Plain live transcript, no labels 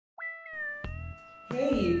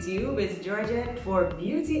Hey YouTube, it's Georgette for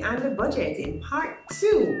Beauty and the Budget in part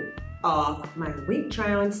 2 of my wig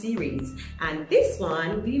try on series. And this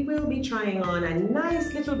one, we will be trying on a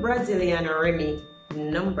nice little Brazilian Remy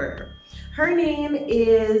number. Her name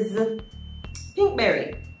is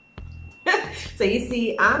Pinkberry. So you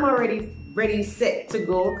see, I'm already ready set to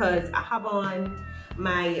go because I have on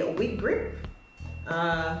my wig grip.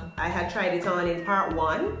 I had tried it on in part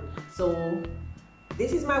 1. So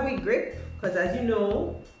this is my wig grip. Because as you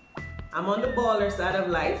know, I'm on the baller side of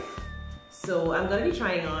life. So I'm going to be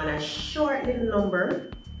trying on a short little number.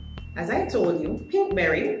 As I told you,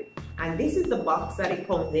 Pinkberry. And this is the box that it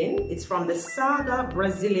comes in. It's from the Saga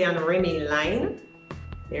Brazilian Remy line.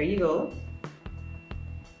 There you go.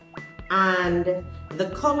 And the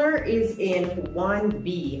color is in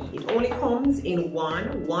 1B. It only comes in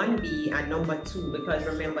 1B and number 2. Because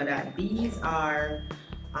remember that these are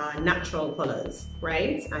natural colors,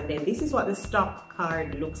 right? And then this is what the stock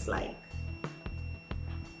card looks like.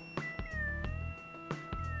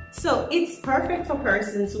 So it's perfect for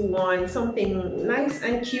persons who want something nice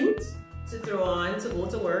and cute to throw on to go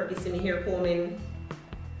to work. It's in here combing.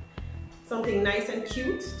 Something nice and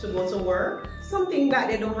cute to go to work. Something that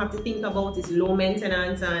they don't have to think about is low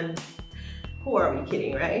maintenance, and who are we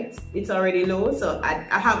kidding, right? It's already low, so I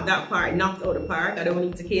have that part knocked out of the park. I don't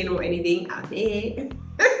need to cane or anything. Okay.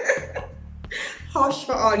 Hush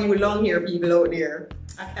for all you long hair people out there.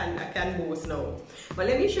 I can boast now. But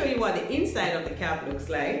let me show you what the inside of the cap looks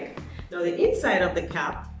like. Now the inside of the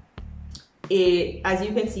cap, as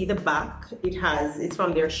you can see, the back, it's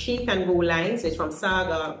from their shake and go line. So it's from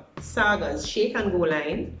Saga's shake and go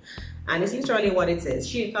line. And it's literally what it says.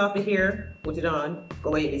 Shake off the hair, put it on, go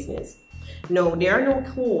away business. No, there are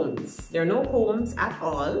no combs. There are no combs at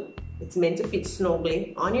all. It's meant to fit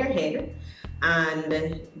snugly on your head.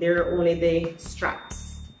 And there are only the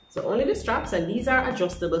straps. So only the straps, and these are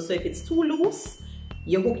adjustable. So if it's too loose,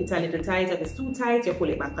 you hook it a little tight. If it's too tight, you pull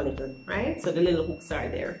it back a little, right? So the little hooks are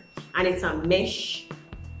there. And it's a mesh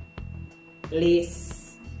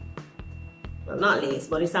lace. Well, not lace,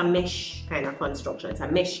 but it's a mesh kind of construction. It's a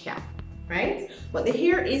mesh cap, right? But the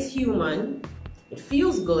hair is human. It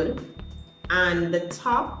feels good. And the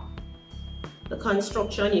top, the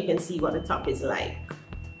construction, you can see what the top is like.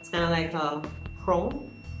 It's kind of like a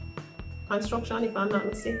chrome construction, if I'm not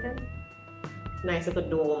mistaken. Nice little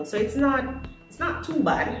dome. So it's not too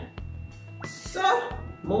bad. So,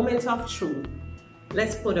 moment of truth.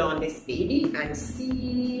 Let's put on this baby and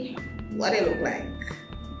see what it look like.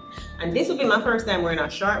 And this will be my first time wearing a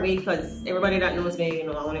short wig, because everybody that knows me, you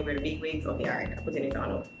know, I want to wear the big wigs. Okay, alright, I'm putting it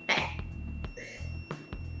on.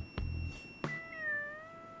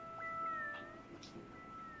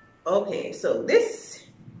 Okay, so this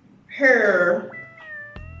hair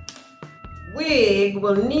wig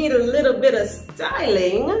will need a little bit of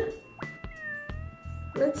styling.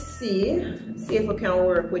 Let's see if we can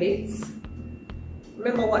work with it.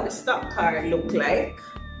 Remember what the stock card looked like.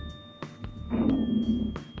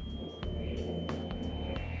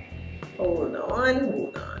 Hold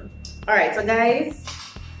on. All right, so guys,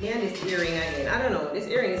 yeah, this earring again. I don't know, this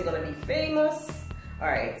earring is gonna be famous. All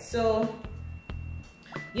right, so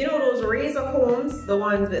you know those razor combs, the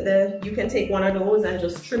ones that you can take one of those and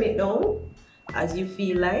just trim it down as you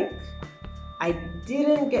feel like. I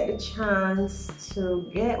didn't get the chance to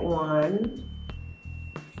get one,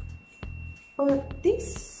 but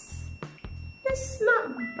this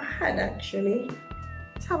not bad actually.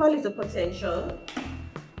 It have a little potential.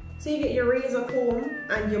 So you get your razor comb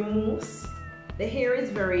and your mousse. The hair is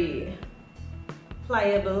very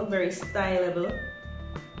pliable, very stylable.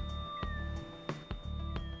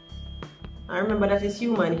 I remember that it's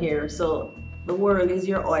human hair, so the world is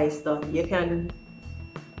your oyster. You can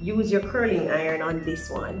use your curling iron on this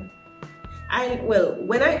one. And well,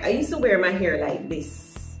 when I used to wear my hair like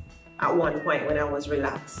this at one point when I was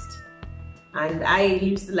relaxed. And I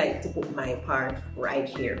used to like to put my part right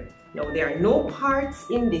here. Now there are no parts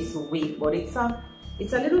in this wig, but it's a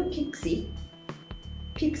little pixie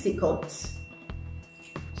cut.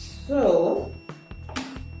 So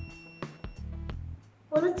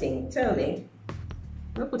what do you think? Tell me.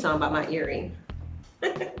 I'm gonna put on about my earring.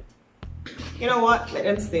 You know what? Let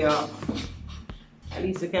them stay off. At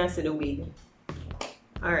least you can see the wig.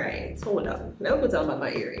 Alright, hold on. Let me put on about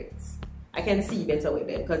my earrings. I can see better with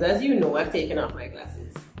them because, as you know, I've taken off my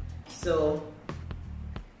glasses. So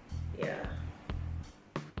yeah.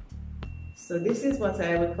 So this is what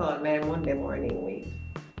I would call my Monday morning wig.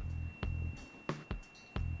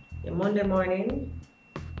 Your Monday morning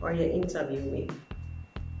or your interview wig.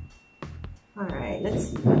 Alright, let's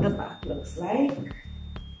see what the back looks like.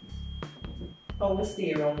 How we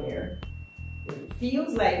stay around here. It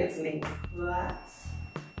feels like it's laid flat.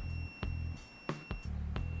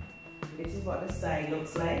 This is what the side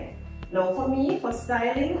looks like. Now for me, for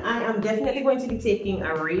styling, I am definitely going to be taking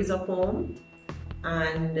a razor comb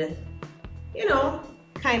and, you know,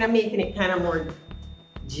 kind of making it kind of more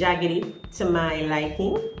jaggedy to my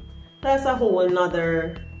liking. That's a whole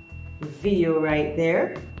nother video right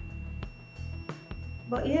there.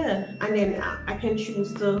 But yeah, and then I can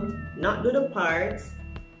choose to not do the parts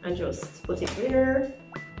and just put it here,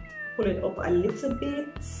 pull it up a little bit.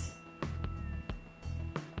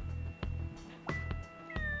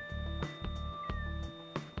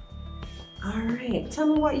 Alright, tell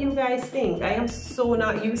me what you guys think. I am so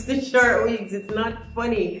not used to short wigs, it's not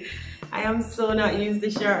funny. I am so not used to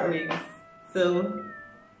short wigs. So,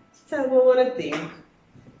 tell me what I think.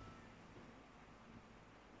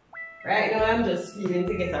 Right now I'm just feeling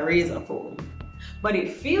to get a razor comb. But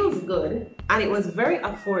it feels good and it was very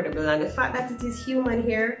affordable, and the fact that it is human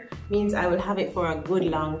hair means I will have it for a good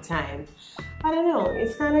long time. I don't know,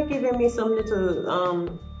 it's kind of giving me some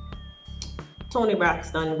little Tony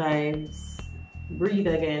Braxton vibes. Breathe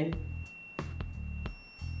again.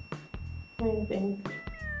 What do you think?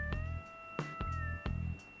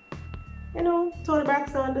 You know, Tony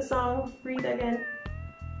Braxton, the song, Breathe Again.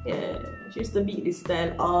 Yeah, she used to beat this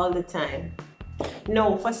style all the time.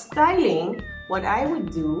 Now, for styling, what I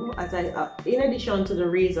would do, as in addition to the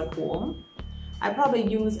razor comb, I probably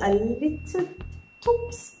use a little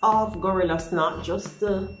tips of Gorilla Snot just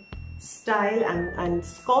to style and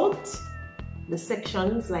sculpt the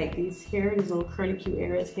sections like these here, these little curly cute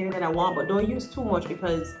areas here that I want, but don't use too much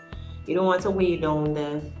because you don't want to weigh down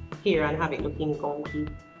the hair and have it looking gunky.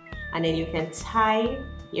 And then you can tie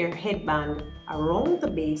your headband around the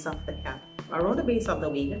base of the cap, around the base of the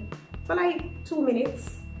wig for like 2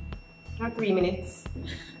 minutes or 3 minutes,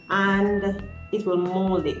 and it will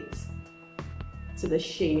mold it to the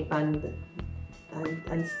shape and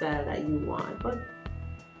style that you want. But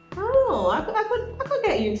I don't know, I could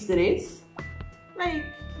get used to this. Like,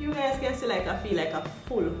 you guys can see, like, I feel like a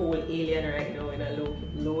full whole alien right now in a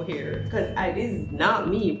low hair, because this is not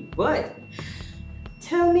me. But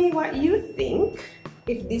tell me what you think,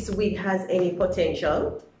 if this wig has any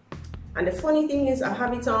potential. And the funny thing is, I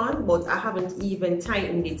have it on, but I haven't even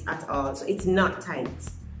tightened it at all, so it's not tight.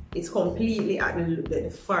 It's completely at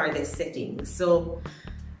the farthest setting. So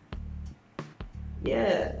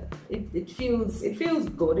yeah, it feels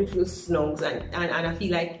good, it feels snug, and I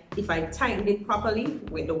feel like if I tightened it properly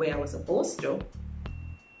with the way I was supposed to,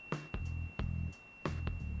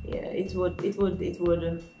 yeah, it would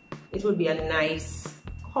be a nice,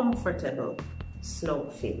 comfortable,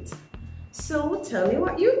 snug fit. So tell me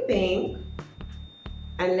what you think,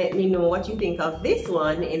 and let me know what you think of this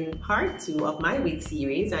one in part 2 of my wig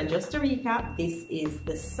series. And just to recap, this is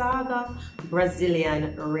the Saga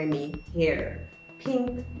Brazilian Remy hair,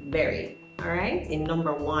 Pinkberry, all right, in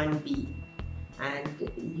number 1B.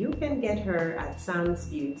 And you can get her at Sam's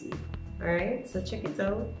Beauty, all right? So check it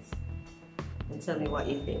out and tell me what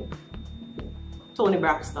you think. Tony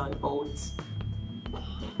Braxton out.